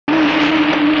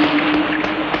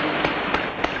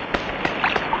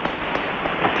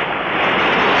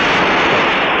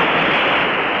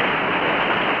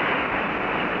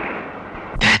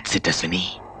అశ్విని,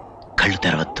 కళ్ళు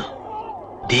తెరవద్దు,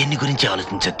 దేని గురించి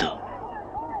ఆలోచించద్దు.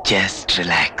 Just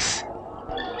relax.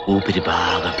 ఊపిరి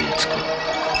బాగా పీల్చుకో,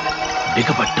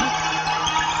 బిగపట్టు.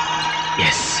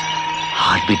 Yes,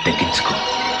 heart beat తగ్గించుకో.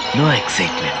 No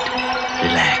excitement,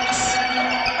 relax.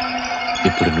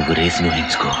 ఇప్పుడు నువ్వు రేసును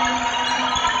ఊహించుకో.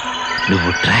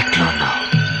 నువ్వు ట్రాక్లో ఉన్నావు.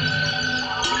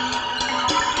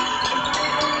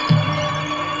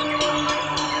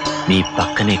 నీ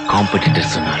పక్కనే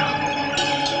కాంపిటీటర్స్ ఉన్నారు.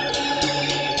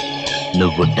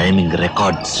 నువ్వు టైమింగ్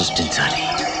రికార్డ్ సృష్టించాలి.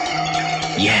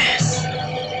 Yes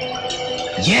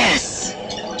yes,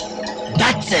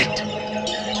 that's it.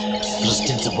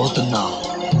 సృష్టించబోతున్నావు,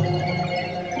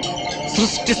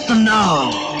 సృష్టిస్తున్నావు.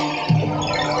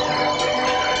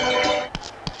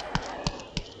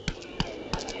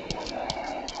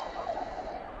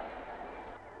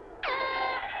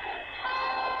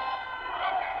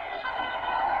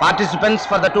 Participants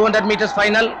for the 200 meters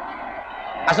final,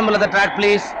 assemble at the track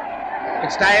please.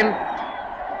 It's time.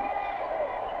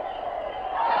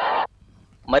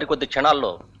 మరికొద్ది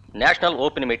క్షణాల్లో నేషనల్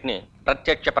ఓపెన్ మీట్ ని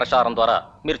ప్రత్యక్ష ప్రసారం ద్వారా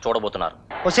మీరు చూడబోతున్నారు.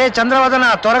 ఒసే చంద్రవదన,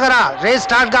 త్వరగా రేస్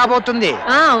స్టార్ట్ కాబోతుంది.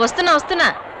 వస్తున్నా.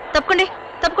 తప్పకండి.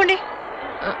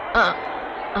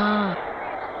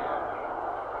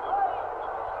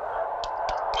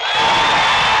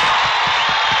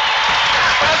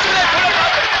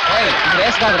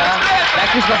 రేస్ కాదురా,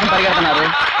 ప్రాక్టీస్ కోసం పరిగెడుతున్నారు.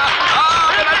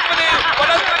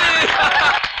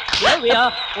 Here we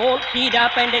are, all keyed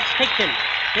up and expectant.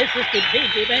 This is the big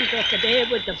event of the day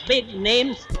with the big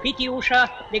names: PT Usha,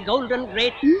 the golden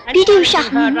great, and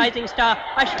her rising star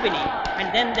Ashwini. And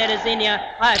then there is Inya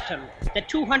Ayatam, the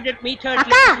 200 meters,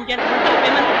 ladies and gentlemen, for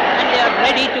women, and they are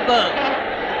ready to go.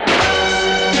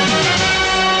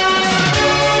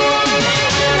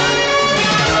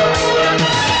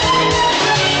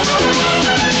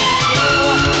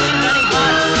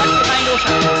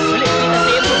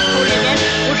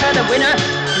 The winner.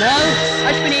 Now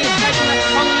Ashwini is catching up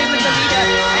strongly with the leader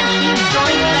and she is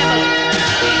drawing level.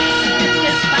 This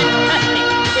is fantastic.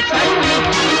 It's Ashwini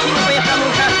inching away from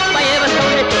Usha by ever so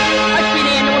little.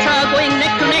 Ashwini and Usha are going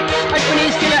neck to neck. Ashwini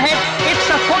is still ahead. It's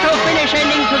a photo finish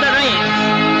ending to the race.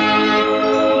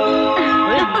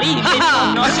 Will lead it or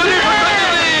not?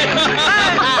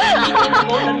 Meeting the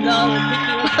golden girl, PT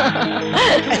Usha.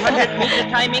 200 meter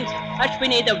timings.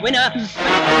 Ashwini the winner.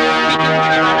 PT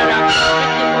Usha runner-up.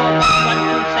 1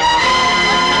 2 seconds.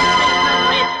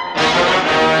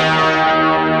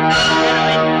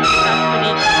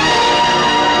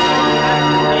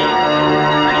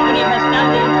 Ashwini has done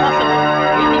the impossible.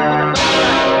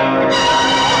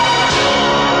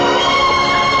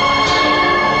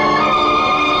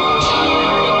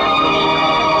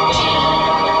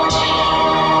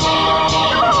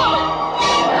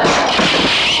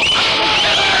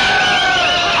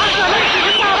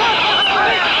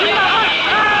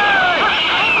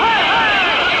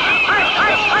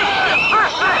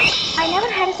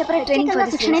 Waiting for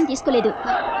the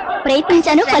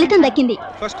ప్రయత్నించాను, ఫలితం దక్కింది.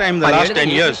 First time in the last 10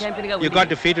 years you got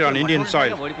defeated on Indian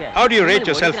soil. How do you rate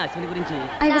yourself?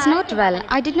 I was not well.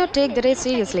 I did not take the race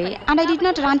seriously and I did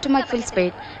not run to my full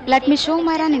speed. Let me show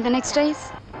my run in the next race.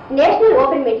 National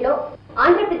open meet లో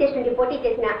ఆంధ్రప్రదేశ్ నుండి పోటీ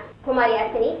చేసిన కుమారి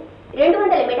అశ్విని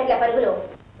 200 మీటర్ల పరుగులో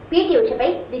PT ఉషపై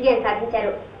విజయం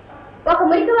సాధించారు. ఒక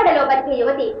మురికివాడలో బతికే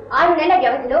యువతి 6 నెలల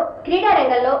వ్యవధిలో క్రీడా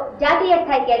రంగంలో జాతీయ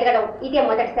స్థాయికి ఎదగడం ఇదే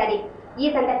మొదటిసారి. ఈ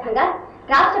సందర్భంగా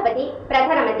రాష్ట్రపతి,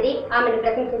 ప్రధానమంత్రి ఆమెను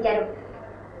ప్రశంసించారు.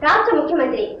 రాష్ట్ర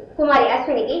ముఖ్యమంత్రి కుమారి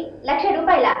అశ్వినికి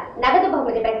 ₹1,00,000 నగదు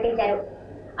బహుమతి ప్రకటించారు.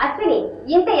 అశ్విని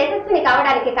ఇంత యశస్విని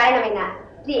కావడానికి కారణమైన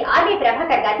శ్రీ ఆర్వి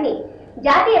ప్రభాకర్ గారిని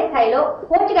జాతీయ స్థాయిలో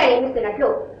కోచ్గా నియమిస్తున్నట్లు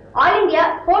ఆల్ ఇండియా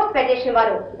స్పోర్ట్స్ ఫెడరేషన్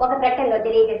వారు ఒక ప్రకటనలో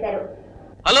తెలియజేశారు.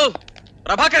 హలో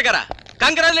ప్రభాకర్ గారా,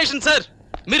 కంగ్రాచులేషన్ సార్,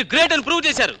 మీరు గ్రేట్ అని ప్రూవ్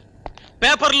చేశారు.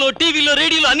 పేపర్లో, టీవీలో,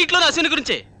 రేడియోలో అన్నిట్లో అశ్విని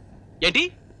గురించే. ఏంటి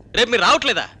రేపు మీరు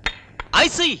రావట్లేదా? I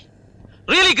see,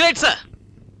 really great sir.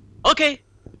 Okay,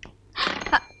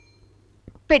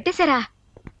 పెట్టేశారా?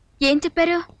 ఏం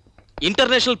చెప్పారు?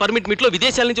 ఇంటర్నేషనల్ పర్మిట్ మీట్ లో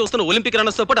విదేశాల నుంచి వస్తున్న ఒలింపిక్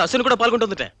రన్నర్స్ తో పాటు అశ్విని కూడా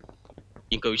పాల్గొంటుందట.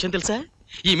 ఇంకో విషయం తెలుసా,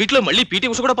 ఈ మీట్ లో మళ్ళీ పీటీ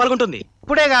ఉష కూడా పాల్గొంటుంది.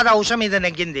 ఇప్పుడే కాదా ఉష మీద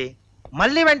నెగ్గింది,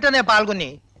 మళ్ళీ వెంటనే పాల్గొని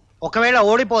ఒకవేళ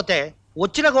ఓడిపోతే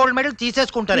వచ్చిన గోల్డ్ మెడల్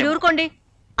తీసేసుకుంటారు. ఊరుకోండి,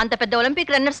 అంత పెద్ద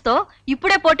ఒలింపిక్ రన్నర్స్ తో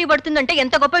ఇప్పుడే పోటీ పడుతుందంటే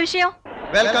ఎంత గొప్ప విషయం.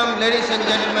 Welcome ladies and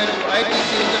gentlemen to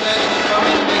ITC international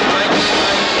community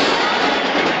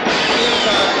teams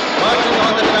are marching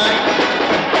on the track.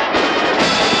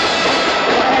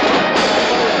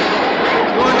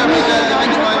 200 meters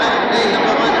event final, race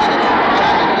number 1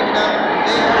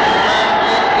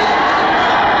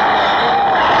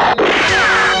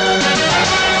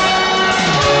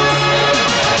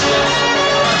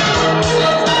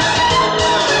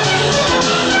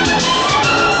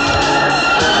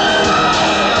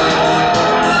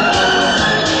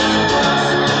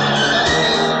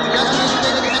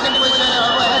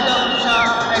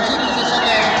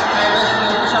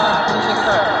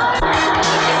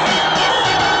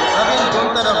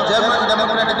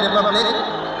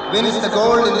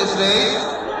 gold in this race.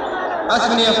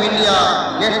 Ashwini of India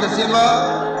gets the silver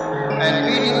and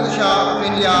PT Usha of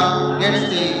India gets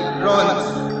the bronze.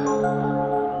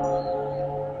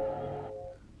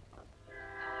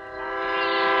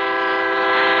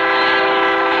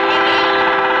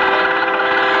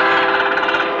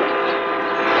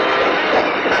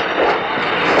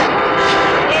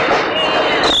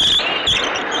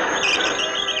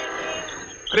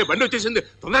 అరే బండి వచ్చేసింది,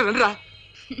 తొందరగా రండిరా.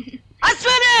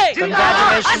 Ashwini!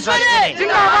 Congratulations, Ashwini!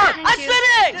 జిందాబాద్!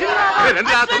 అశ్విని! జిందాబాద్! అరే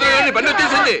రండిరా, తొందరగా రండి, బండి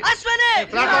వచ్చేసింది. అశ్విని!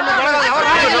 ప్లాట్‌ఫామ్ లో గొడవ ఎవరు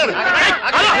రాలేదు.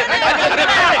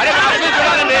 అరే అశ్విని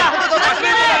చూడాలండి.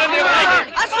 అశ్విని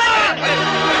చూడాలండి.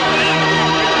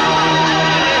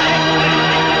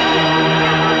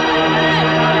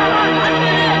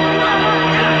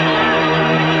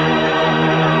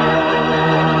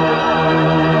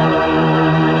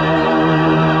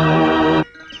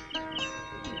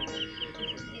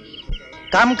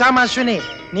 కమ్ అశ్విని,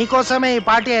 నీకోసమే ఈ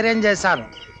పార్టీ అరేంజ్ చేశాను.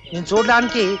 నేను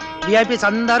చూడడానికి విఐపీస్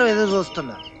అందరూ ఎదురు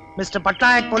చూస్తున్నారు. మిస్టర్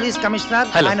పట్నాయక్ పోలీస్ కమిషనర్,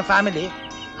 ఆయన family,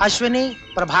 Ashwini,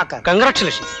 Prabhakar.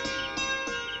 Congratulations.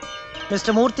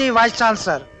 Mister మూర్తి వైస్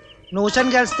ఛాన్సలర్, నువ్వు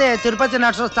ఉషన్ గెలిస్తే తిరుపతి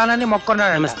నడుస్తానని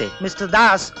మొక్కున్నాడు. నమస్తే. మిస్టర్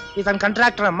దాస్, ఇతని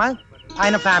కాంట్రాక్టర్ అమ్మా,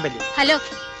 ఆయన ఫ్యామిలీ. హలో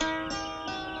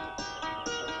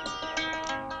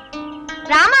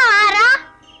రామా, రా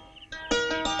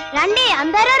రండి,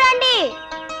 అందరూ రండి.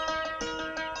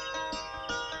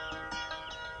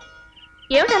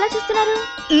 ఏమిటి అలా చూస్తున్నారు?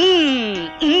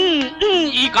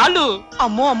 ఈ కాళ్ళు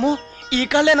అమ్మో అమ్మో, ఈ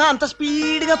కాళ్ళేనా అంత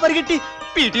స్పీడ్ గా పరిగెట్టి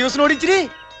పీటీయూస్ నోడించి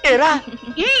ఏరా.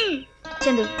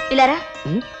 చందు ఇలారా.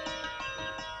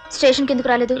 స్టేషన్ కిందకు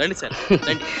రాలేదు? రండి సార్,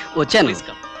 రండి. వచ్చాను.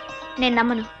 నేను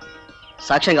నమ్మను.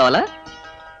 సాక్ష్యం కావాలా?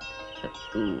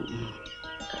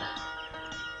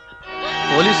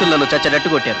 పోలీసులు నన్ను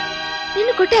చచ్చడట్టు కొట్టారు.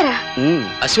 నిన్ను కొట్టారా?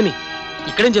 అశ్విని,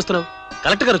 ఇక్కడేం చేస్తున్నావు?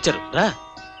 కలెక్టర్ గారు వచ్చారు, రా.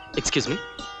 Excuse me.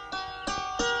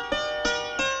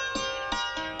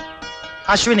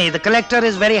 Ashwini, the collector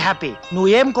is very happy. నువ్వు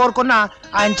ఏం కోరుకున్నా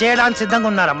ఆయన చేయడానికి సిద్ధంగా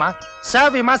ఉన్నారమ్మా.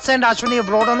 Sir, we must send Ashwini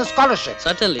abroad on scholarship.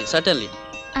 Certainly.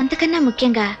 అంతకన్నా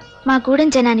ముఖ్యంగా మా గూడెం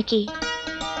జనానికి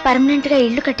పర్మనెంట్ గా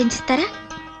ఇల్లు కట్టించిస్తారా?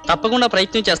 తప్పకుండా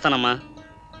ప్రయత్నం చేస్తానమ్మా.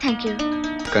 Thank you.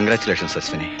 Congratulations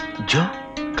Ashwini. Joe,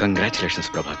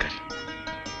 congratulations Prabhakar.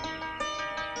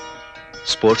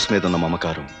 Sports మీద ఉన్న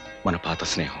మమకారం, మన పాత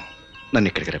స్నేహం నన్ను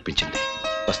ఇక్కడికి రప్పించింది.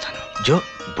 వస్తాను. జో,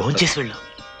 భోంచేసి వెళ్ళు.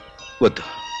 వద్దు,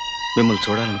 మిమ్మల్ని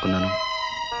చూడాలనుకున్నాను,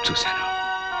 చూశాను.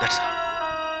 That's all.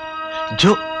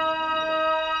 జో,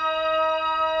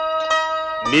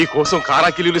 నీ కోసం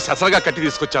కారాకిలీలు ససరగా కట్టి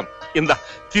తీసుకొచ్చాను. ఇందా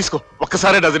తీసుకో,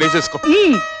 ఒక్కసారి డజన్ వేసేసుకో.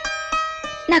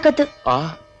 నాకొద్దు.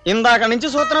 ఇందాక నుంచి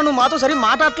సూత్రం, నువ్వు మాతో సరి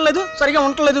మాట్లాడలేదు, సరిగా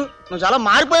ఉండలేదు. నువ్వు చాలా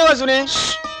మారిపోయావు అశ్విని.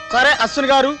 సరే అశ్విని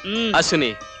గారు. అశ్విని,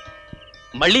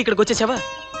 మళ్ళీ ఇక్కడికి వచ్చేసావా?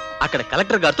 అక్కడ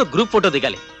కలెక్టర్ గారితో గ్రూప్ ఫోటో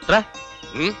దిగాలి, రా.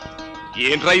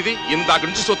 ఏంట్రా ఇది? ఇందాక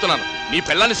నుంచి చూస్తున్నాను, నీ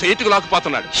పిల్లాన్ని సైట్కు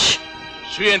లాక్కుపోతున్నాడు.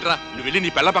 షూ ఏంట్రా, నువ్వు వెళ్ళి నీ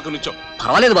పిల్ల పక్క నుంచో.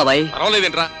 పర్వాలేదు బాబాయ్.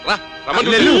 పర్వాలేదేంట్రా, రా. రమణ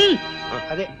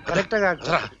అదే కలెక్టర్ గారు.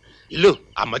 ఇల్లు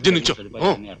ఆ మధ్య నుంచో.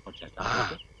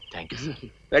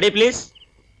 Ready please.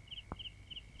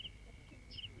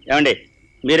 ఏమండి,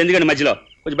 మీరు ఎందుకండి మధ్యలో?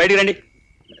 కొంచెం బయటికి రండి.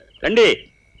 రండి.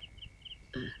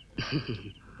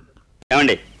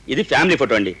 ఏమండి, ఇది ఫ్యామిలీ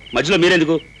ఫోటో అండి, మధ్యలో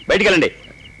మీరెందుకు? బయటికి వెళ్ళండి.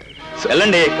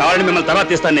 వెళ్ళండి, కావాలండి మిమ్మల్ని తర్వాత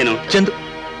తీస్తాను నేను. చందు,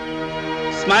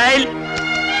 స్మైల్.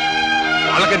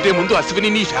 వాళ్ళకంటే ముందు అశ్విని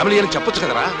నీ ఫ్యామిలీ అని చెప్పొచ్చు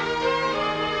కదరా.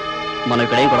 మనం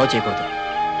ఇక్కడ ఏం గొడవ చేయకూడదు,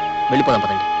 వెళ్ళిపోదాం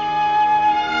పదండి.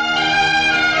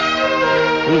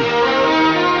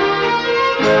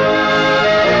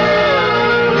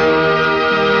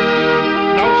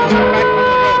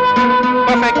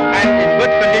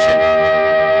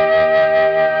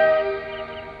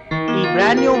 ఈ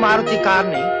బ్రాండ్ న్యూ మారుతి కార్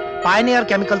ని పైనియర్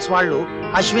కెమికల్స్ వాళ్ళు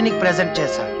అశ్వినికి ప్రెజెంట్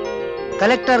చేశారు.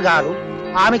 కలెక్టర్ గారు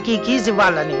ఆమెకి కీస్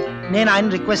ఇవ్వాలని నేను ఆయన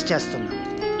రిక్వెస్ట్ చేస్తున్నాను.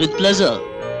 With pleasure.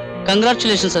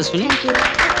 Congratulations Ashwini.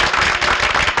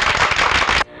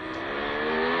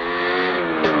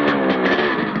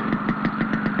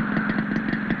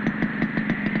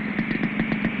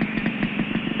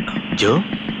 Joe,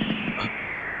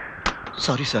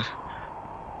 sorry sir,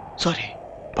 sorry.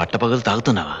 పట్టపగలు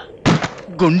తాగుతున్నావా?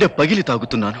 గుండె పగిలి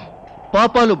తాగుతున్నాను,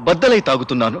 పాపాలు బద్దలై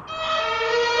తాగుతున్నాను.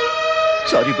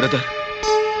 Sorry brother.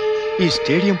 ఈ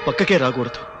స్టేడియం పక్కకే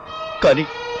రాకూడదు, కానీ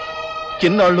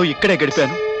కిన్నాళ్ళు ఇక్కడే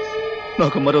గడిపాను.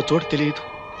 నాకు మరో చోటు తెలియదు.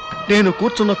 నేను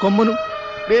కూర్చున్న కొమ్మను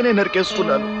నేనే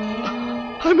నరికేసుకున్నాను.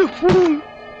 I'm a fool.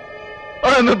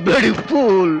 I'm a bloody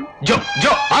fool. జో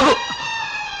జో ఆగు.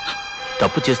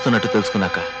 తప్పు చేస్తున్నట్టు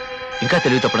తెలుసుకున్నాక ఇంకా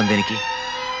తెలివి తప్పడం దేనికి?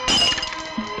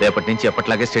 రేపటి నుంచి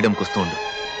ఎప్పట్లాగే స్టేడియంకి వస్తూ ఉండు.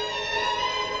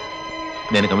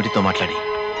 నేను కమిటీతో మాట్లాడి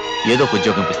ఏదో ఒక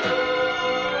ఉద్యోగం ఇస్తాను.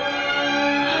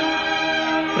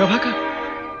 ప్రభాకర్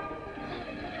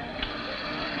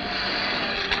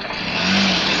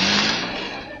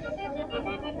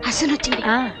అసలు వచ్చింది.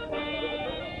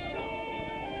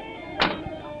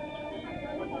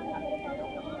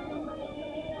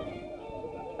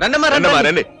 రండమ్మా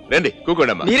రండి రండి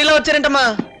కూకోండమ్మా. మీరెలా వచ్చారంటమ్మా?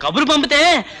 కబురు పంపితే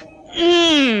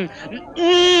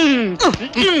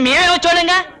మేమే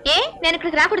వచ్చాడంగా. ఏ నేను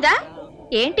ఇక్కడికి రాకూడదా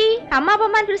ఏంటి? అమ్మా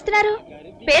బొమ్మ అని పిలుస్తున్నారు.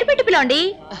 పేరు పెట్టి పిలవండి.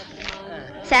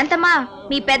 శాంతమ్మా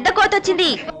మీ పెద్ద కోత వచ్చింది.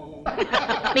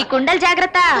 మీ కుండలు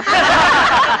జాగ్రత్త.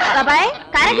 బాబాయ్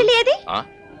కారగిల్లి ఏది?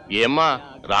 ఏమ్మా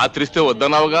రాత్రిస్తే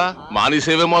వద్దన్నావుగా,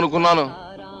 మానేసేవేమో అనుకున్నాను.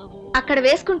 అక్కడ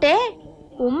వేసుకుంటే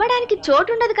ఉమ్మడానికి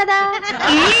చోటు ఉండదు కదా.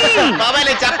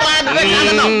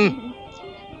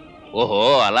 ఓహో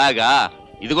అలాగా.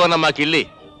 ఇదిగోనమ్మా కిళ్ళి,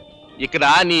 ఇక్కడ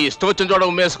నీ ఇష్టం వచ్చిన చోట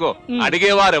ఉమ్మేసుకో,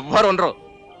 అడిగేవారు ఎవ్వరు ఉండరు.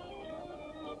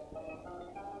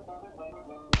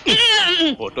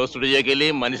 ఫోటో స్టూడియోకి వెళ్ళి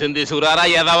మనిషిని తీసుకురారా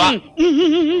ఎదవా.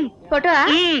 ఫోటో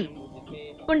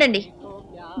ఉండండి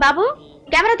బాబు,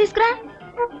 కెమెరా తీసుకురా.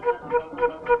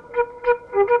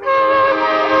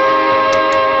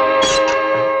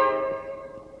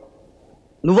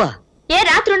 నువ్వా? ఏ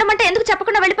రాత్రి ఉండమంటే ఎందుకు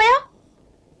చెప్పకుండా వెళ్ళిపోయావు?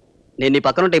 నేను నీ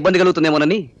పక్కన ఉంటే ఇబ్బంది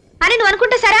కలుగుతుందేమోనని. అని నువ్వు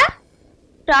అనుకుంటే సరా?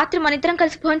 రాత్రి మన ఇద్దరం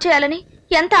కలిసి ఫోన్ చేయాలని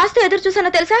ఎంత ఆస్తి ఎదురు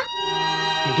చూసానో తెలుసా?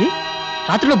 ఏంటి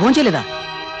రాత్రిలో భోజనం చేయలేదా?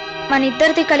 మన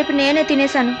ఇద్దరిది కలిపి నేనే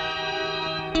తినేశాను.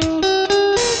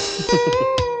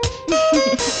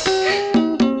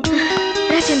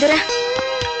 చందురా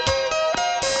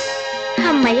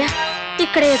అమ్మయ్యా,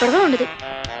 ఇక్కడ ఎక్కడగా ఉండదు.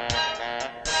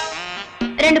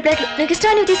 2 ప్లేట్లు నీకు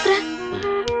ఇష్టం, నువ్వు తీసుకురా.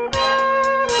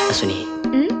 అశ్విని,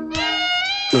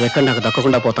 నువ్వెక్కడ నాకు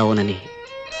దక్కకుండా పోతావోనని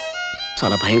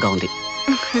చాలా భయంగా ఉంది.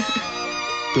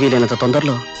 వీలైనంత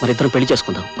తొందరలో మరిద్దరం పెళ్లి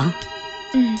చేసుకుందాం.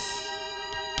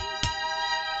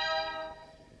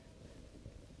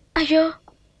 అయ్యో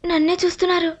నన్నే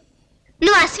చూస్తున్నారు.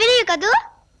 నువ్వు అశ్విని కదూ?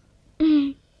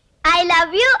 I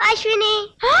love you Ashwini.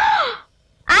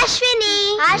 Ashwini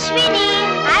Ashwini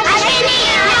Ashwini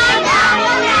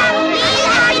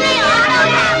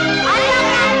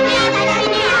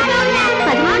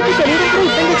పదిమందికి తెలియనప్పుడు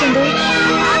ఇబ్బంది చందు.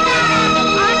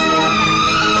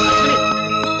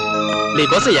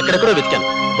 నీకోసం ఎక్కడెక్కడో వెతికాను.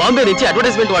 బాంబే నుంచి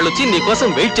అడ్వర్టైజ్మెంట్ వాళ్ళు వచ్చి నీకోసం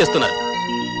వెయిట్ చేస్తున్నారు.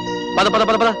 పద పద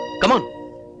పద పద, కమాన్.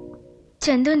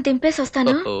 చందుని దింపేసి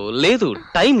వస్తాను. లేదు,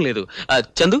 టైం లేదు.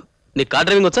 చందు, నీ కార్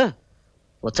డ్రైవింగ్ వచ్చా?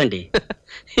 వచ్చండి.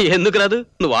 ఎందుకు రాదు?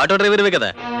 నువ్వు ఆటో డ్రైవర్వే కదా.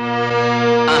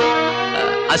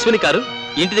 అశ్విని కారు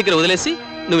ఇంటి దగ్గర వదిలేసి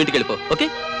నువ్వు ఇంటికి వెళ్ళిపో. ఓకే?